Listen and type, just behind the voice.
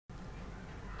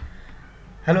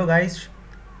Hello guys,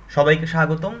 সবাইকে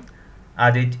স্বাগতম।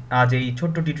 আজ এই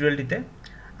ছোট্ট টিউটোরিয়ালটিতে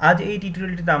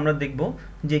আমরা দেখব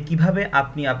যে কিভাবে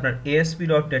আপনি আপনার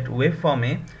ASP.NET ওয়েব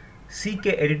ফর্মে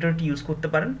সিকে এডিটরটি ইউজ করতে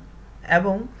পারেন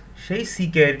এবং সেই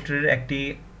সিকে এডিটরের একটি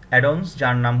অ্যাডন্স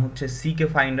যার নাম হচ্ছে সিকে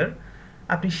ফাইন্ডার,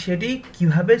 আপনি সেটি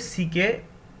কিভাবে সিকে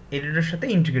এডিটরের সাথে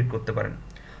ইন্টিগ্রেট করতে পারেন।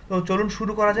 তো চলুন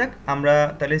শুরু করা যাক। আমরা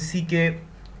তাহলে সিকে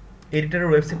এডিটরের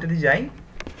ওয়েবসাইটটাতে যাই।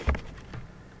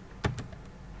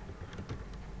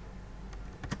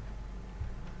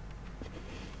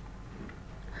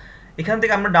 এখান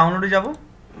থেকে আমরা ডাউনলোডে যাব।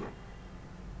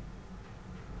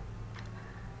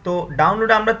 তো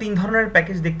ডাউনলোডে আমরা তিন ধরনের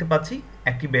প্যাকেজ দেখতে পাচ্ছি,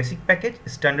 একটি বেসিক প্যাকেজ,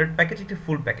 স্ট্যান্ডার্ড প্যাকেজ, একটি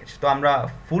ফুল প্যাকেজ। তো আমরা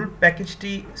ফুল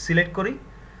প্যাকেজটি সিলেক্ট করি।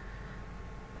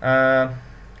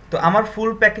 তো আমার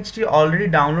ফুল প্যাকেজটি অলরেডি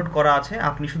ডাউনলোড করা আছে,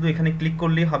 আপনি শুধু এখানে ক্লিক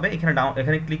করলেই হবে।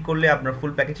 এখানে ক্লিক করলে আপনার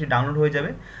ফুল প্যাকেজটি ডাউনলোড হয়ে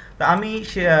যাবে। তো আমি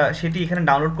সেটি এখানে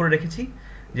ডাউনলোড করে রেখেছি,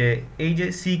 যে এই যে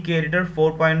CKEditor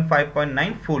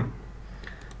 4.5.9 ফুল।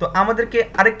 তো আমাদেরকে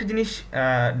আরেকটি জিনিস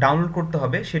ডাউনলোড করতে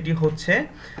হবে, সেটি হচ্ছে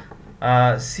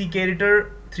CKEditor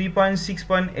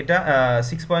 3.6. এটা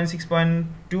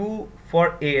 6.6.2 ফর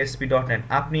ASP.NET।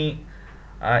 আপনি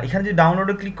এখানে যদি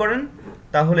ডাউনলোডে ক্লিক করেন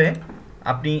তাহলে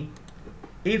আপনি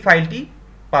এই ফাইলটি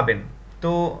পাবেন।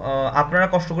 তো আপনারা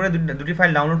কষ্ট করে দুটি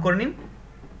ফাইল ডাউনলোড করে নিন।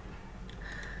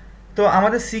 তো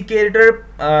আমাদের CKEditor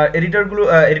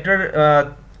এডিটর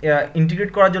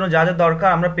ইন্টিগ্রেট করার জন্য যা যা দরকার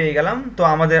আমরা পেয়ে গেলাম। তো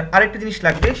আমাদের আরেকটা জিনিস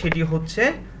লাগবে, সেটি হচ্ছে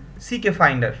সিকে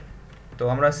ফাইন্ডার। তো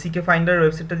আমরা সিকে ফাইন্ডার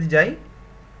ওয়েবসাইটটাতে যাই।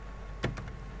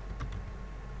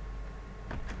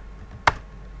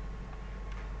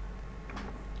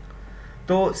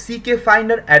 তো সিকে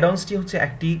ফাইন্ডার অ্যাডন্সটি হচ্ছে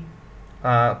একটি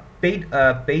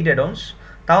পেইড অ্যাডন্স।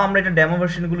 তাও আমরা এটা ডেমো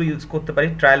ভার্সনগুলো ইউজ করতে পারি,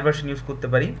 ট্রায়াল ভার্সন ইউজ করতে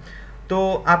পারি। তো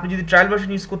আপনি যদি ট্রায়াল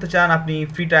ভার্সন ইউজ করতে চান, আপনি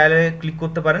ফ্রি ট্রায়ালে ক্লিক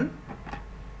করতে পারেন।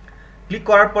 ক্লিক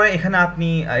করার পরে এখানে আপনি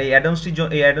এই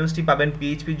অ্যাডন্সটি পাবেন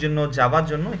PHPর জন্য, জাভার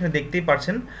জন্য। এখানে দেখতেই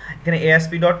পাচ্ছেন এখানে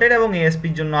ASP.NET এবং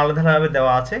ASPর জন্য আলাদাভাবে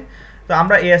দেওয়া আছে। তো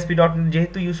আমরা ASP.NET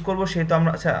যেহেতু ইউজ করব, সেহেতু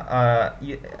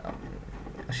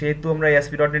আমরা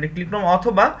ASP.NET ক্লিক করব,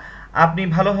 অথবা আপনি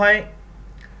ভালো হয়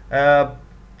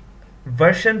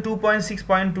ভার্সন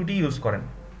 2.6.2টি ইউজ করেন।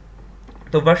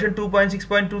 তো ভার্সন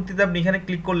 2.6.2তে আপনি এখানে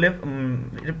ক্লিক করলে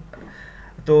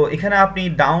তো এখানে আপনি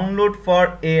ডাউনলোড ফর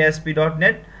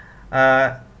ASP.NET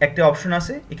একটা অপশন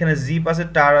আছে, এখানে জিপ আছে,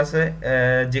 টার আছে,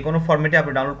 যে কোনো ফরম্যাটে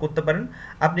আপনি ডাউনলোড করতে পারেন।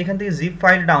 আপনি এখান থেকে জিপ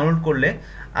ফাইল ডাউনলোড করলে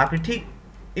আপনি ঠিক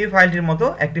এই ফাইলটির মতো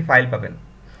একটি ফাইল পাবেন।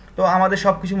 তো আমাদের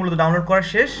সব কিছু মূলত ডাউনলোড করা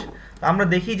শেষ। তো আমরা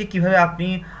দেখি যে কিভাবে আপনি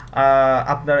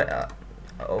আপনার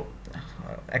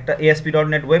একটা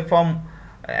ASP.NET ওয়েব ফর্ম,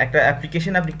 একটা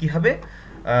অ্যাপ্লিকেশন আপনি কীভাবে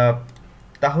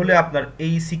তাহলে আপনার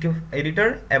এই সিকে এডিটর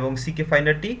এবং সিকে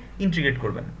ফাইন্ডারটি ইন্টিগ্রেট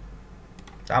করবেন।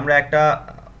 আমরা একটা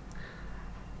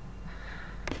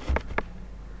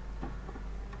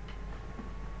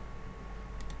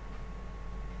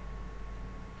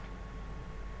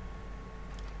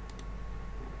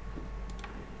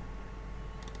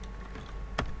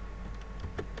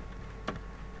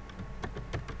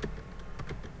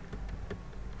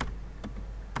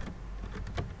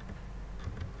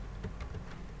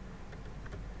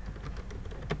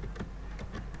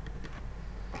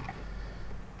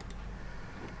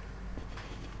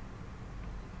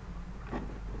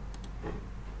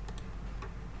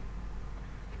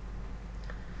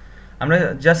আমরা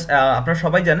জাস্ট আপনারা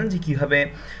সবাই জানেন যে কীভাবে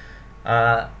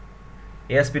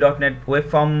ASP.NET ওয়েব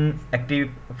ফর্ম একটি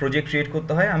প্রজেক্ট ক্রিয়েট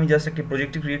করতে হয়। আমি জাস্ট একটি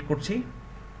প্রজেক্ট ক্রিয়েট করছি।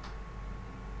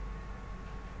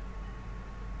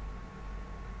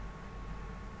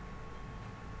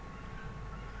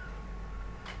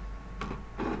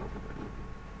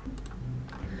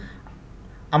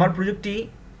 আমার প্রজেক্টটি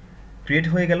ক্রিয়েট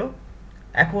হয়ে গেল।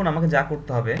 এখন আমাকে যা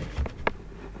করতে হবে,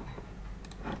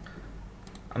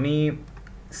 আমি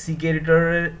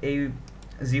CKEditor-এর এই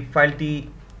জিপ ফাইলটি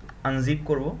আনজিপ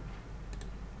করব।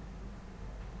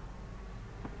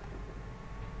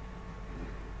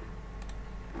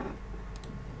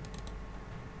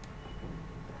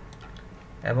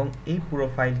 এবং এই পুরো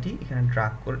ফাইলটি এখানে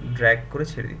ড্র্যাগ করে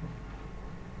ছেড়ে দিব।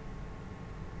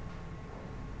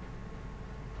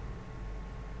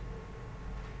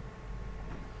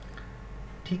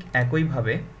 ঠিক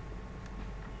একইভাবে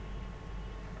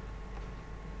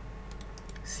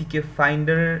সিকে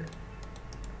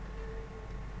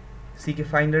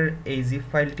ফাইন্ডার এই জিপ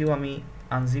ফাইলটিও আমি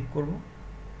আনজিপ করব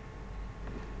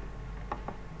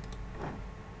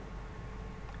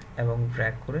এবং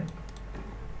ড্র্যাগ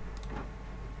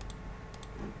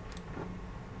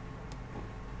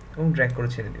করে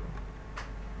ছেড়ে দেব।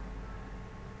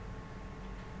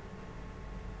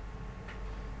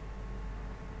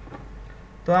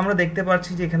 তো আমরা দেখতে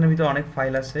পাচ্ছি যে এখানের ভিতরে অনেক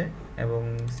ফাইল আছে এবং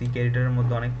CKEditor এর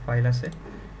মধ্যে অনেক ফাইল আছে,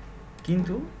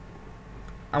 কিন্তু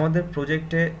আমাদের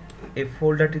প্রজেক্টে এই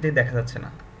ফোল্ডারটিতে দেখা যাচ্ছে না।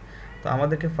 তো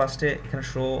আমাদেরকে ফার্স্টে এখানে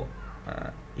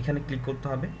এখানে ক্লিক করতে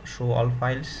হবে, শো অল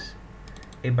ফাইলস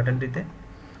এই বাটনটিতে।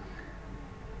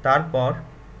 তারপর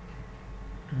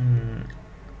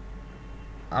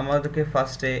আমাদেরকে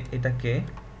ফার্স্টে এটাকে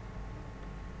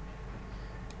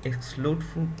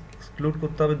এক্সক্লুড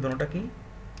করতে হবে দুটোটাকেই,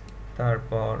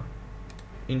 তারপর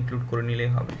ইনক্লুড করে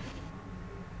নিলেই হবে।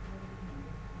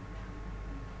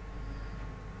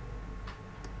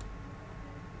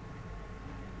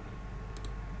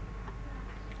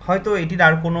 হয়তো এটির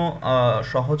আর কোনো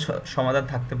সহজ সমাধান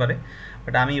থাকতে পারে,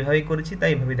 বাট আমি এভাবেই করেছি,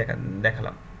 তাই এভাবেই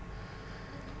দেখালাম।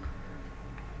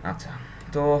 আচ্ছা,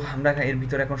 তো আমরা এর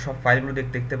ভিতরে এখন সব ফাইলগুলো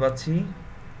দেখতে পাচ্ছি।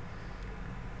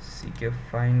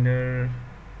 CKFinder,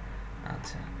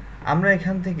 আচ্ছা আমরা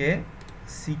এখান থেকে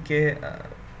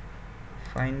CKFinder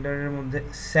এর মধ্যে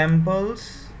স্যাম্পলস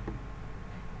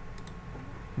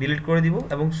ডিলিট করে দিব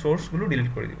এবং সোর্সগুলো ডিলিট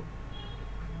করে দিব।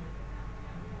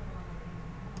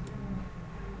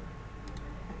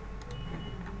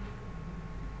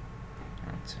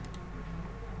 আচ্ছা,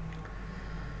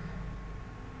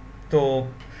 তো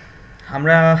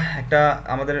আমরা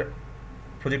আমাদের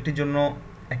প্রজেক্টের জন্য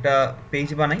একটা পেজ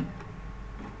বানাই।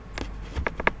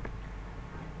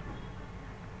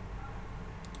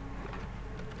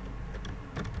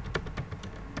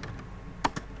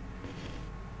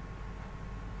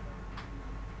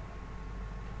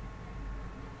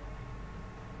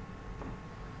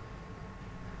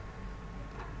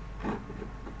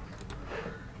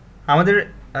 আমাদের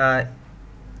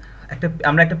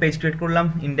আমরা একটা পেজ ক্রিয়েট করলাম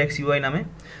ইন্ডেক্স UI নামে।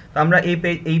 তো আমরা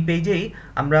এই পেজেই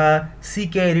আমরা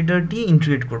CKEditorটি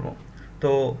ইন্টিগ্রেট করব।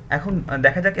 তো এখন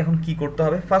দেখা যাক এখন কি করতে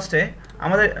হবে। ফার্স্টে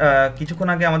আমাদের কিছুক্ষণ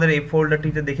আগে আমাদের এই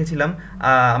ফোল্ডারটিতে দেখেছিলাম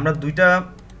আমরা দুইটা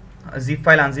জিপ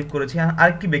ফাইল আনজিপ করেছি,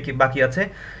 আরেকটি বাকি আছে,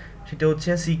 সেটা হচ্ছে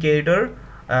CKEditor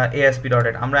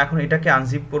ASP.NET। আমরা এখন এটাকে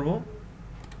আনজিপ করব।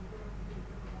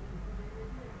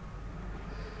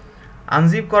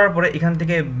 আনজিপ করার পরে এখান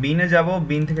থেকে বিনে যাব,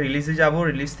 বিন থেকে রিলিজে যাব,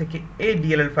 রিলিজ থেকে এই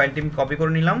DLL ফাইলটি আমি কপি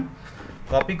করে নিলাম।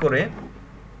 কপি করে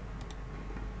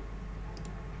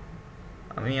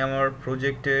আমি আমার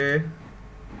প্রজেক্টে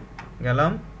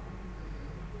গেলাম।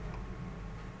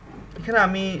 এখানে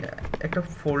আমি একটা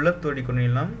ফোল্ডার তৈরি করে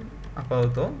নিলাম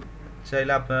আপাতত।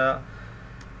 চাইলে আপনারা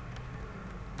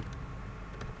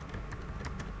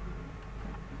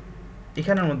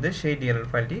এখানের মধ্যে সেই DLL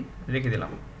ফাইলটি রেখে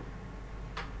দিলাম।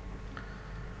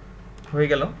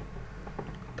 হয়ে গেল।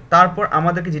 তারপর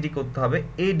আমাদেরকে যেটি করতে হবে,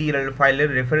 এই DLL ফাইলের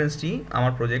রেফারেন্সটি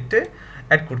আমার প্রজেক্টে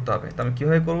অ্যাড করতে হবে। তো আমি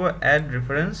কিভাবে করব, অ্যাড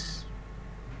রেফারেন্স,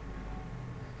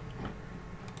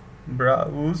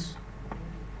 ব্রাউজ,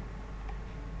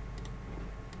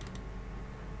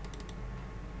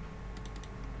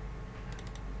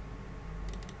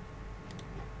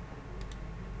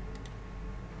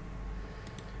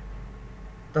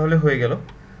 তাহলে হয়ে গেল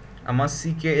আমার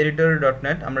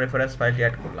CKEditor.NET আমরা রেফারেন্স ফাইলটি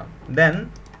অ্যাড করলাম। দেন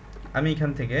আমি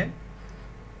এখান থেকে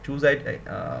চুজ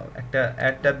একটা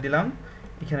অ্যাড ট্যাব দিলাম,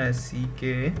 এখানে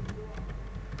CKEditor,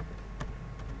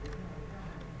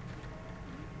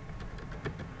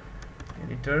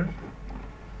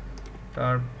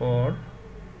 তারপর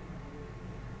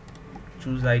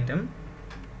চুজ আইটেম,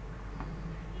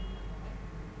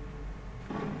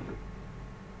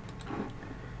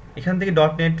 এখান থেকে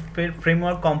 .NET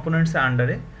ফ্রেমওয়ার্ক কম্পোনেন্টস এর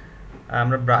আন্ডারে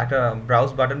আমরা একটা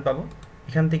ব্রাউজ বাটন পাবো।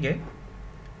 এখান থেকে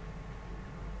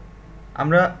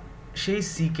আমরা সেই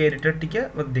CKEditorটিকে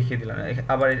দেখিয়ে দিলাম,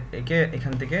 আবার একে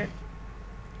এখান থেকে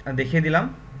দেখিয়ে দিলাম।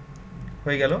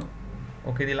 হয়ে গেল,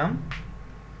 ওকে দিলাম।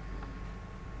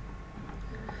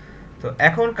 তো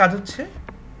এখন কাজ হচ্ছে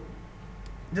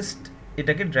জাস্ট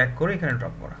এটাকে ড্র্যাগ করে এখানে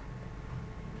ড্রপ করা।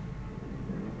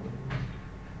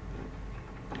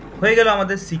 হয়ে গেল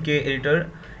আমাদের CKEditor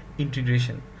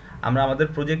ইন্টিগ্রেশন। আমরা আমাদের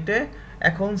প্রজেক্টে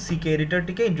এখন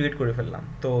CKEditorটিকে ইন্টিগ্রেট করে ফেললাম।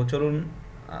 তো চলুন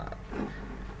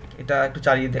এটা একটু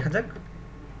চালিয়ে দেখা যাক।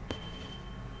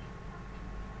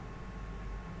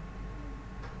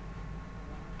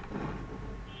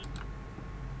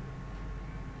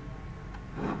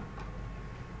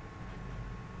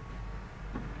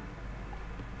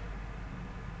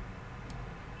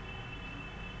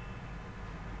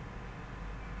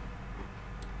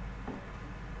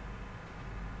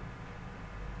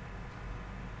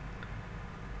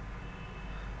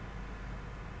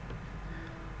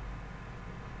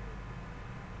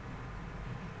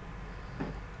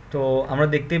 তো আমরা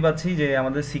দেখতেই পাচ্ছি যে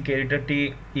আমাদের CKEditorটি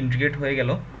ইন্টিগ্রেট হয়ে গেল।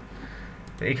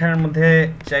 তো এখানের মধ্যে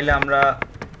চাইলে আমরা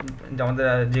আমাদের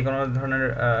যে কোনো ধরনের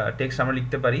টেক্সট আমরা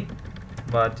লিখতে পারি,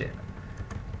 বা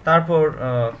তারপর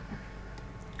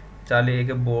চাইলে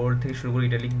একে বোল্ড থেকে শুরু করে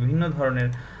ইটালিক বিভিন্ন ধরনের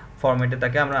ফরম্যাটে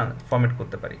তাকে আমরা ফরম্যাট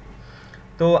করতে পারি।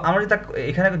 তো আমরা যদি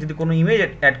এখানে যদি কোনো ইমেজ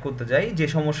অ্যাড করতে যাই, যে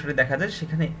সমস্যাটি দেখা যায়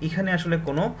সেখানে এখানে আসলে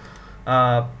কোনো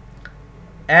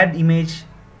অ্যাড ইমেজ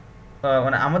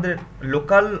মানে আমাদের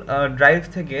লোকাল ড্রাইভ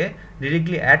থেকে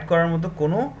ডিরেক্টলি অ্যাড করার মতো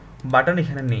কোনো বাটন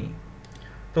এখানে নেই।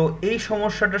 তো এই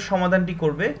সমস্যাটার সমাধানটি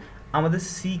করবে আমাদের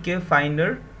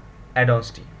CKFinder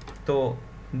অ্যাডঅনসটি। তো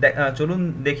চলুন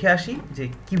দেখে আসি যে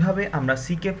কিভাবে আমরা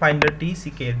CKFinderটি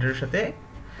CKEditor সাথে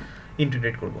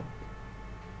ইন্টিগ্রেট করব।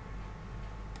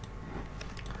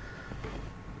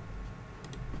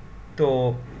 তো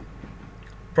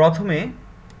প্রথমে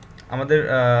আমাদের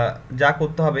যা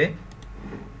করতে হবে,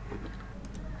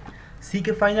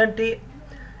 CKFinderটি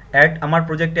আমার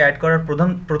প্রজেক্টে অ্যাড করার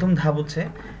প্রথম ধাপ হচ্ছে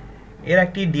এর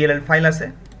একটি DLL ফাইল আছে,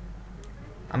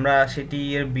 আমরা সেটি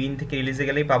এর বিন থেকে রিলিজে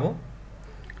গেলেই পাবো।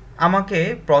 আমাকে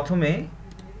প্রথমে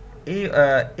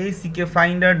এই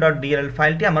CKFinder.dll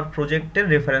ফাইলটি আমার প্রজেক্টের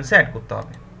রেফারেন্সে অ্যাড করতে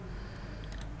হবে।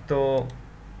 তো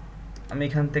আমি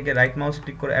এখান থেকে রাইট মাউস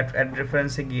ক্লিক করে অ্যাড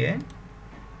রেফারেন্সে গিয়ে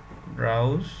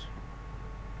ব্রাউজ,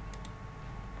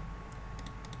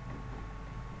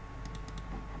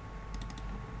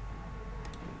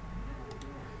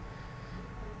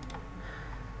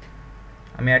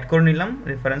 আমি অ্যাড করে নিলাম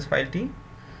রেফারেন্স ফাইলটি।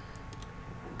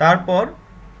 তারপর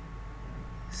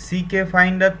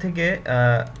CKFinder থেকে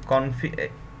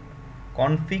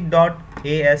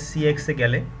config.ascx এ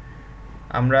গেলে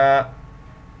আমরা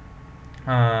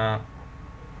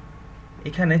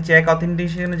এখানে চেক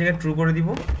অথেন্টিকেশনের জায়গায় ট্রু করে দিব।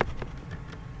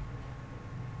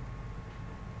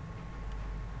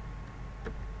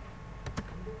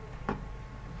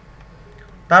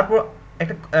 তারপর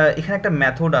এখানে একটা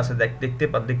মেথড আছে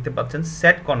দেখতে পাচ্ছেন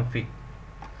set config।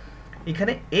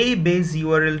 এখানে এই বেস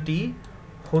ইউআরএলটি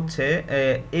হচ্ছে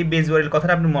এই বেস ইউআরএল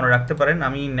কথাটা আপনি মনে রাখতে পারেন।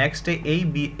 আমি নেক্সটে এই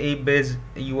বেস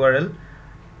ইউআরএল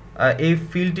এই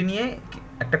ফিল্ডটি নিয়ে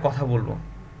একটা কথা বলবো।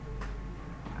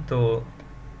 তো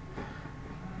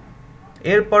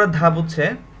এরপরে ধাপ হচ্ছে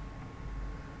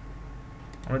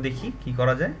আমরা দেখি কি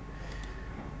করা যায়।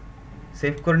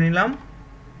 সেভ করে নিলাম।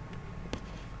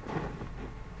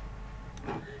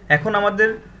 এখন আমাদের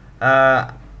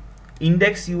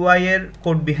ইন্ডেক্স ইউআই এর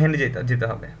কোড বিহাইন্ডে যেতে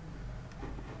হবে।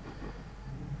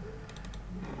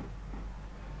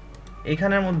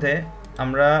 এখানের মধ্যে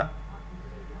আমরা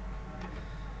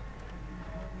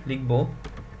লিখব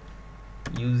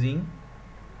ইউজিং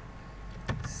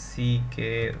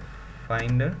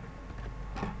CKFinder,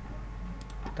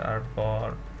 তারপর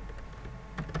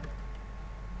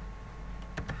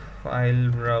ফাইল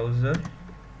ব্রাউজার,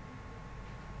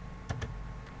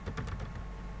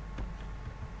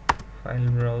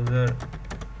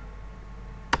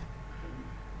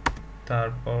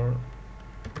 তারপর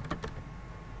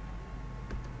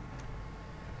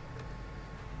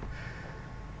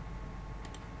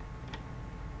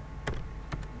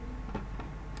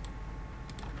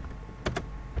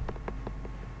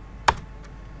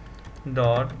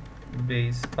ডট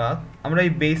বেস পাথ। আমরা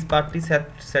এই বেস পাথটি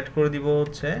সেট করে দিব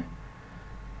হচ্ছে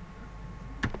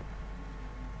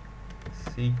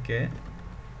CKFinder।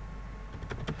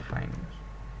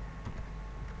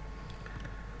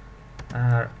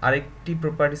 আর আরেকটি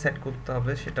প্রপার্টি সেট করতে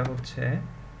হবে, সেটা হচ্ছে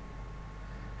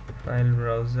file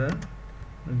browser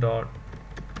dot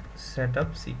setup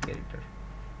CKEditor।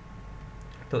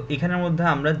 তো এখানের মধ্যে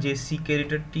আমরা যে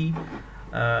CKEditorটি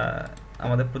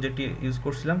আমাদের প্রজেক্টটি ইউজ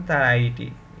করছিলাম তার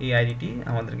এই আইডিটি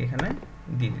আমাদেরকে এখানে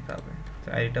দিয়ে দিতে হবে। তো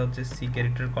আইডিটা হচ্ছে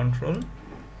CKEditor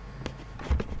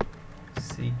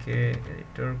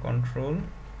control।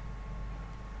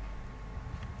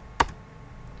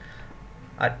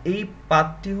 আর এই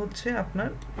পাথটি হচ্ছে আপনার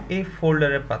এই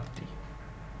ফোল্ডারের পাথটি।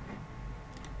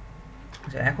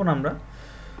 আচ্ছা, এখন আমরা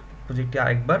প্রজেক্টটি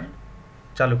আরেকবার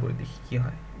চালু করে দেখি কি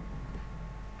হয়।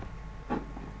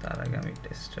 তার আগে আমি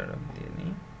টেস্টার দিয়ে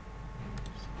নিই।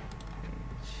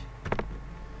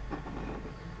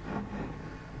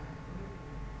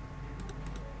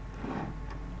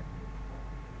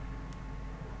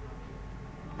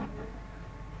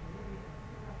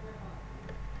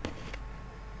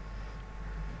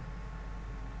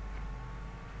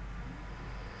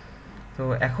 তো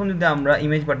এখন যদি আমরা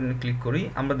ইমেজ বাটনে ক্লিক করি,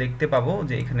 আমরা দেখতে পাবো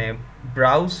যে এখানে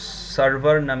ব্রাউজ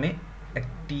সার্ভার নামে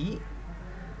একটি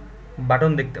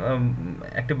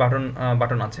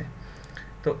বাটন আছে।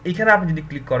 তো এখানে আপনি যদি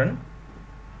ক্লিক করেন,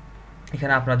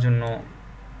 এখানে আপনার জন্য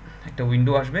একটা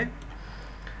উইন্ডো আসবে।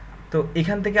 তো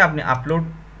এখান থেকে আপনি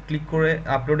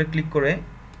আপলোডে ক্লিক করে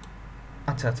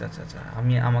আচ্ছা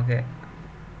আমাকে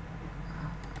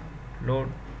আপলোড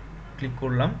ক্লিক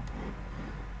করলাম।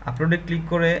 আপলোডে ক্লিক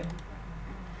করে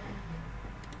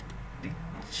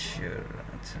পিকচার,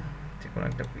 আচ্ছা যে কোনো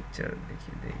একটা পিকচার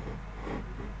দেখিয়ে দেই।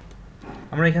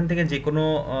 আমরা এখান থেকে যে কোনো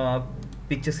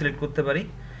পিকচার সিলেক্ট করতে পারি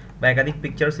বা একাধিক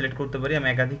পিকচার সিলেক্ট করতে পারি। আমি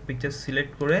একাধিক পিকচার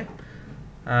সিলেক্ট করে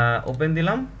ওপেন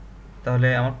দিলাম, তাহলে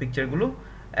আমার পিকচারগুলো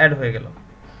অ্যাড হয়ে গেল।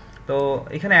 তো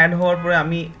এখানে অ্যাড হওয়ার পরে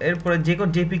আমি এরপরে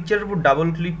যে পিকচারের উপর ডাবল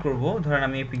ক্লিক করব, ধরেন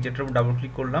আমি এই পিকচারটার উপর ডাবল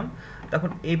ক্লিক করলাম, তখন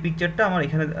এই পিকচারটা আমার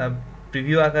এখানে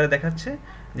প্রিভিউ আকারে দেখাচ্ছে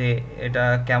যে এটা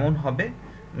কেমন হবে,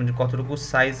 কতটুকু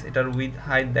সাইজ, এটার উইথ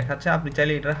হাইট দেখাচ্ছে। আপনি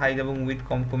চাইলে এটার হাইট এবং উইথ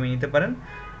কমিয়ে নিতে পারেন।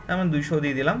 আমি 200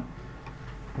 দিয়ে দিলাম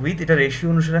উইথ, এটা রেশিও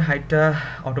অনুসারে হাইটটা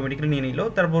অটোমেটিক্যালি নিয়ে নিল।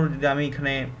 তারপর যদি আমি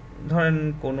এখানে ধরেন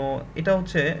কোনো, এটা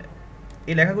হচ্ছে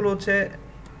এই লেখাগুলো হচ্ছে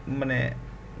মানে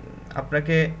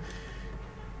আপনাকে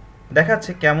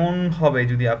দেখাচ্ছে কেমন হবে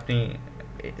যদি আপনি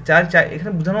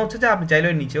এখানে বোঝানো হচ্ছে যে আপনি চাইলে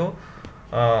নিচেও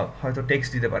হয়তো টেক্সট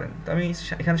দিতে পারেন। তো আমি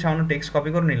এখানে সামান্য টেক্সট কপি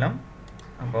করে নিলাম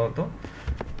আপাতত।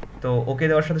 তো ওকে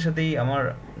দেওয়ার সাথে সাথেই আমার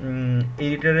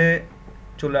এডিটরে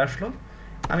চলে আসলো।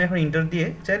 আমি এখন ইন্টার দিয়ে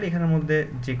চাইলে এখানের মধ্যে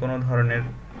যে কোনো ধরনের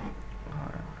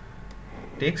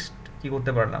টেক্সট কি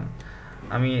করতে পারলাম,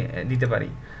 আমি দিতে পারি।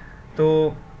 তো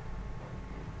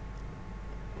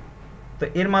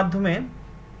এর মাধ্যমে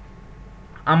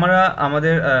আমরা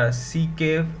আমাদের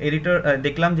CKEditor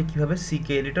দেখলাম যে কীভাবে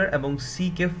CKEditor এবং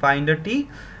CKFinder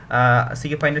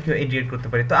কীভাবে এডিট করতে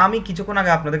পারি। তো আমি কিছুক্ষণ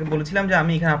আগে আপনাদেরকে বলেছিলাম যে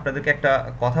আমি এখানে আপনাদেরকে একটা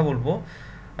কথা বলবো,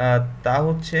 তা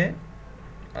হচ্ছে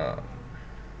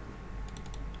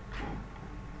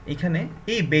এখানে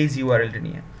এই বেজ ইউআরএলটি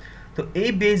নিয়ে। তো এই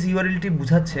বেজ ইউআরএলটি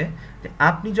বোঝাচ্ছে যে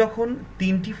আপনি যখন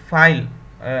 3টি ফাইল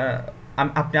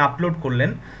আপনি আপলোড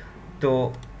করলেন, তো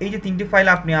এই যে 3টি ফাইল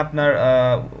আপনি আপনার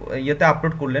ইয়েতে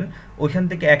আপলোড করলেন, ওইখান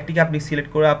থেকে একটিকে আপনি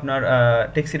সিলেক্ট করে আপনার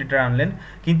টেক্সট এডিটর আনলেন,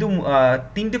 কিন্তু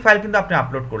 3টি ফাইল কিন্তু আপনি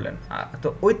আপলোড করলেন। তো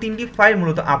ওই 3টি ফাইল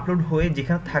মূলত আপলোড হয়ে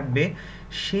যেখানে থাকবে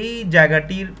সেই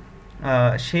জায়গাটির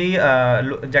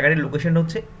লোকেশনটা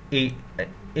হচ্ছে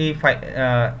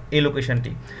এই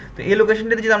লোকেশনটি। তো এই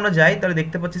লোকেশনটাতে যদি আমরা যাই তাহলে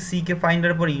দেখতে পাচ্ছি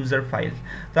CKFinder পর ইউজার ফাইল।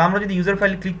 তো আমরা যদি ইউজার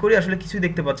ফাইল ক্লিক করি আসলে কিছুই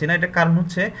দেখতে পাচ্ছি না। এটা কারণ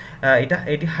হচ্ছে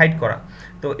এটি হাইড করা।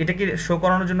 তো এটাকে শো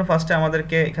করানোর জন্য ফার্স্টে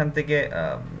আমাদেরকে এখান থেকে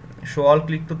শো অল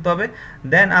ক্লিক করতে হবে।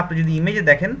 দেন আপনি যদি ইমেজে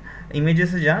দেখেন,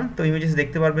 ইমেজেসে যান, তো ইমেজেস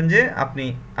দেখতে পারবেন যে আপনি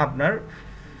আপনার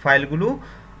ফাইলগুলো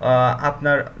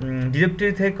আপনার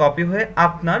ডিরেক্টরি থেকে কপি হয়ে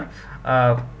আপনার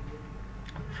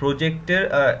প্রজেক্টের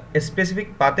স্পেসিফিক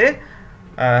পাতে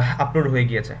আপলোড হয়ে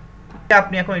গিয়েছে।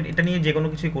 আপনি এখন এটা নিয়ে যে কোনো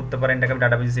কিছুই করতে পারেন, এটাকে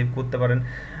ডাটাবেসে সেভ করতে পারেন,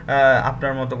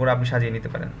 আপনার মতো করে আপনি সাজিয়ে নিতে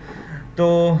পারেন। তো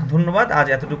ধন্যবাদ, আজ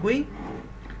এতটুকুই।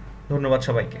 ধন্যবাদ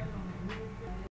সবাইকে।